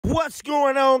What's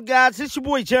going on, guys? It's your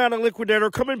boy John the Liquidator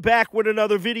coming back with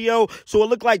another video. So it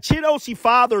looked like Chidozie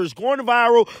Father is going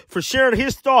viral for sharing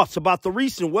his thoughts about the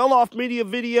recent well-off media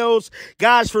videos.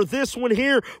 Guys, for this one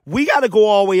here, we got to go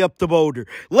all the way up the boulder.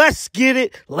 Let's get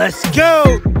it. Let's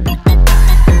go.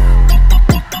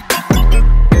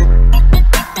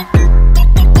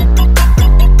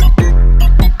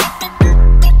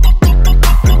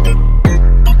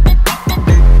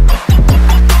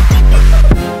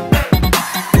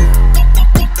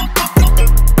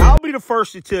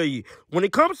 First to tell you, when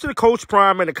it comes to the Coach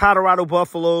Prime and the Colorado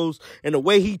Buffaloes and the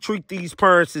way he treat these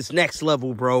parents is next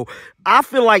level, bro. I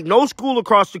feel like no school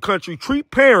across the country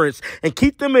treat parents and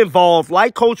keep them involved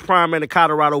like Coach Prime and the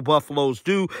Colorado Buffaloes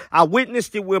do. I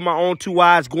witnessed it with my own two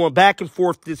eyes going back and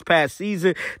forth this past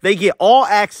season. They get all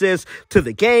access to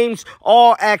the games,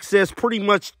 all access pretty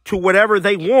much to whatever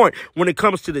they want when it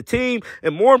comes to the team.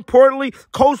 And more importantly,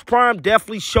 Coach Prime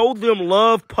definitely showed them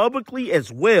love publicly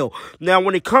as well. Now,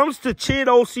 when it comes to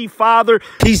Chidozie Father,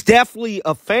 he's definitely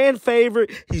a fan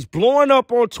favorite. He's blowing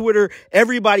up on Twitter.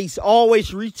 Everybody's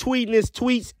always retweeting his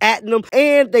tweets at him,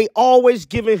 and they always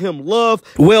giving him love.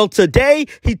 Well, today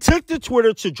he took to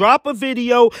Twitter to drop a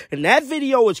video, and that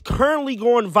video is currently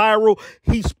going viral.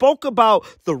 He spoke about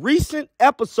the recent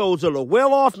episodes of the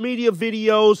well-off media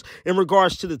videos in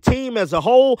regards to the team as a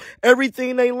whole,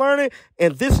 everything they learning,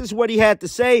 and this is what he had to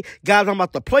say. Guys, I'm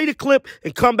about to play the clip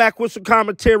and come back with some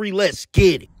commentary. Let's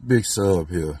get it. Big Sub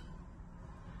here.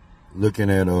 Looking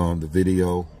at the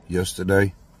video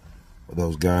yesterday of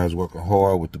those guys working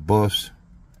hard with the bus,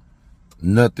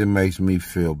 nothing makes me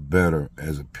feel better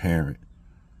as a parent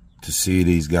to see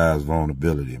these guys'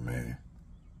 vulnerability, man.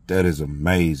 That is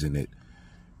amazing that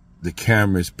the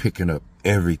camera's picking up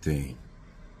everything,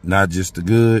 not just the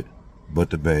good, but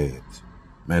the bads.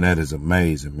 Man, that is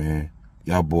amazing, man.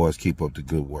 Y'all boys keep up the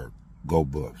good work. Go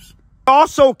Buffs.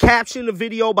 Also captioned the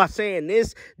video by saying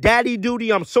this: Daddy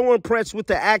Duty, I'm so impressed with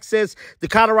the access the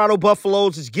Colorado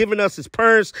Buffaloes is giving us as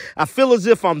parents. I feel as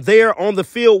if I'm there on the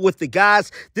field with the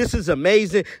guys. This is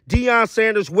amazing. Deion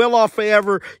Sanders, well off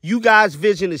forever. You guys'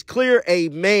 vision is clear.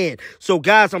 Amen. So,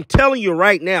 guys, I'm telling you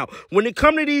right now, when it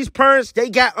comes to these parents, they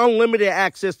got unlimited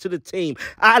access to the team.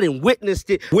 I done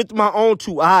witnessed it with my own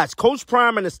two eyes. Coach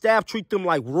Prime and the staff treat them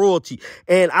like royalty.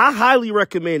 And I highly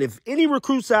recommend, if any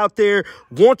recruits out there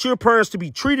want your parents to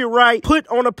be treated right, put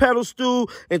on a pedestal,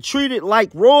 and treated like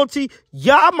royalty,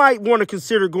 y'all might want to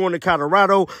consider going to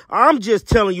Colorado. I'm just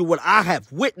telling you what I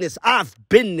have witnessed. I've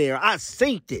been there. I've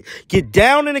seen it. Get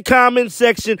down in the comment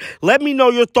section. Let me know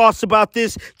your thoughts about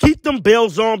this. Keep them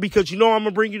bells on, because you know I'm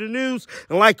going to bring you the news.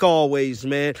 And like always,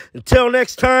 man, until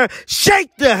next time,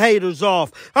 shake the haters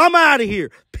off. I'm out of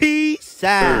here. Peace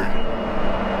out.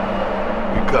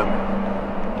 You coming.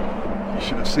 You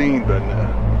should have seen by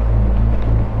now.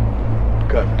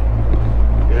 Coming.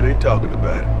 Yeah, they talking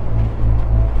about it.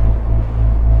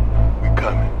 We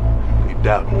coming. They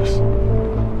doubting us.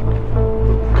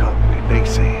 But we coming. They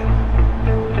saying.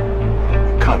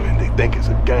 We coming. They think it's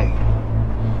a game.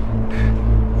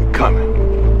 We coming.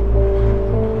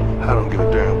 I don't give a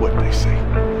damn what they say.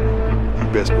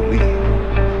 You best believe.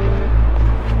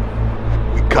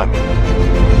 We coming.